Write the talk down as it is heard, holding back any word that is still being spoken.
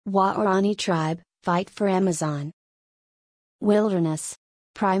Waorani tribe, fight for Amazon. Wilderness.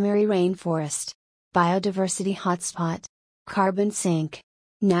 Primary rainforest. Biodiversity hotspot. Carbon sink.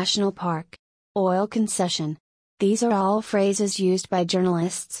 National park. Oil concession. These are all phrases used by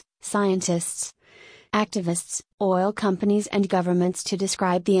journalists, scientists, activists, oil companies and governments to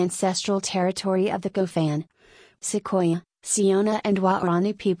describe the ancestral territory of the Cofan, Sequoia, Siona and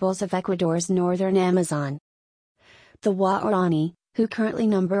Waorani peoples of Ecuador's northern Amazon. The Waorani, who currently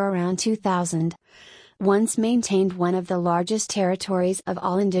number around 2,000, once maintained one of the largest territories of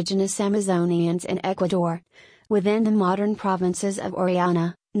all indigenous Amazonians in Ecuador, within the modern provinces of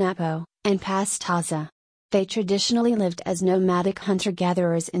Orellana, Napo, and Pastaza. They traditionally lived as nomadic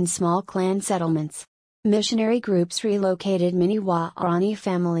hunter-gatherers in small clan settlements. Missionary groups relocated many Waorani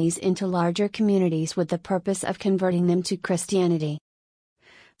families into larger communities with the purpose of converting them to Christianity.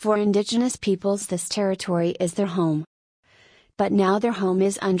 For indigenous peoples, this territory is their home. But now their home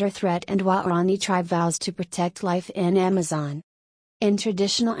is under threat, and Waorani tribe vows to protect life in Amazon. In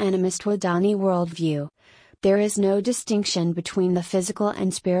traditional animist Waorani worldview, there is no distinction between the physical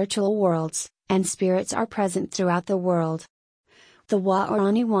and spiritual worlds, and spirits are present throughout the world. The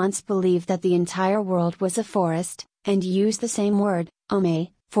Waorani once believed that the entire world was a forest, and used the same word, ome,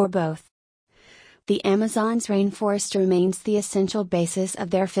 for both. The Amazon's rainforest remains the essential basis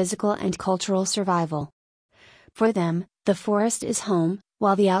of their physical and cultural survival. For them, the forest is home,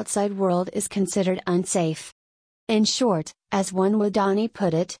 while the outside world is considered unsafe. In short, as one Waorani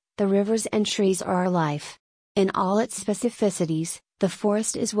put it, the rivers and trees are our life. In all its specificities, the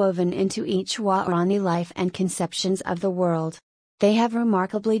forest is woven into each Waorani life and conceptions of the world. They have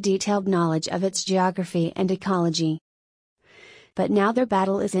remarkably detailed knowledge of its geography and ecology. But now their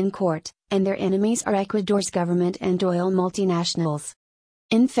battle is in court, and their enemies are Ecuador's government and oil multinationals.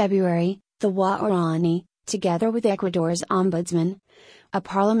 In February, the Waorani, together with Ecuador's ombudsman, a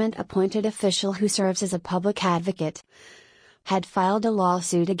parliament-appointed official who serves as a public advocate, had filed a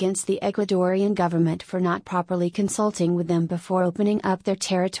lawsuit against the Ecuadorian government for not properly consulting with them before opening up their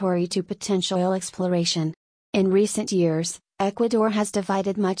territory to potential oil exploration. In recent years, Ecuador has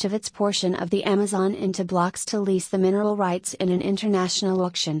divided much of its portion of the Amazon into blocks to lease the mineral rights in an international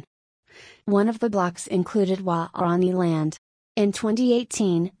auction. One of the blocks included Waorani land. In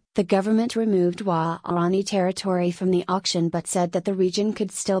 2018, the government removed Waorani territory from the auction but said that the region could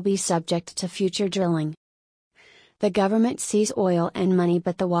still be subject to future drilling. The government sees oil and money,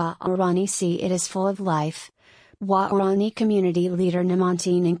 but the Waorani see it as full of life. Waorani community leader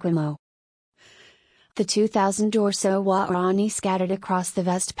Namonte Ninquimo. The 2,000 or so Waorani scattered across the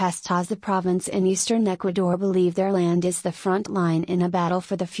West Pastaza province in eastern Ecuador believe their land is the front line in a battle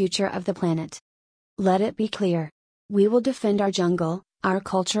for the future of the planet. Let it be clear. We will defend our jungle, our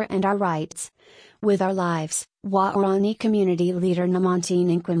culture and our rights, with our lives, Waorani community leader Namonte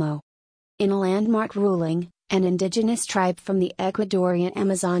Ninquimo. In a landmark ruling, an indigenous tribe from the Ecuadorian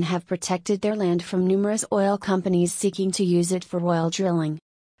Amazon have protected their land from numerous oil companies seeking to use it for oil drilling.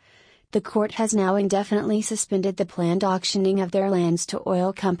 The court has now indefinitely suspended the planned auctioning of their lands to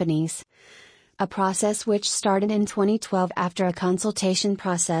oil companies, a process which started in 2012 after a consultation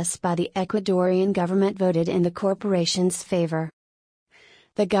process by the Ecuadorian government voted in the corporation's favor.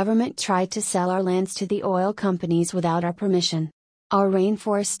 The government tried to sell our lands to the oil companies without our permission. Our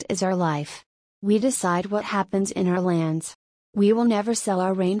rainforest is our life. We decide what happens in our lands. We will never sell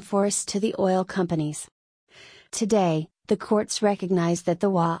our rainforest to the oil companies. Today, the courts recognize that the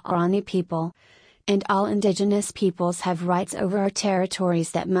Waorani people, and all indigenous peoples have rights over our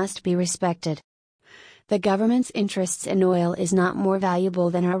territories that must be respected. The government's interests in oil is not more valuable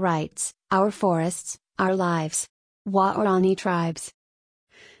than our rights, our forests, our lives. Waorani tribes.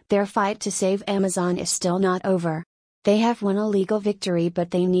 Their fight to save Amazon is still not over. They have won a legal victory,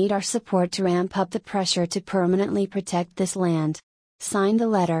 but they need our support to ramp up the pressure to permanently protect this land. Sign the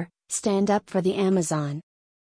letter, Stand Up for the Amazon.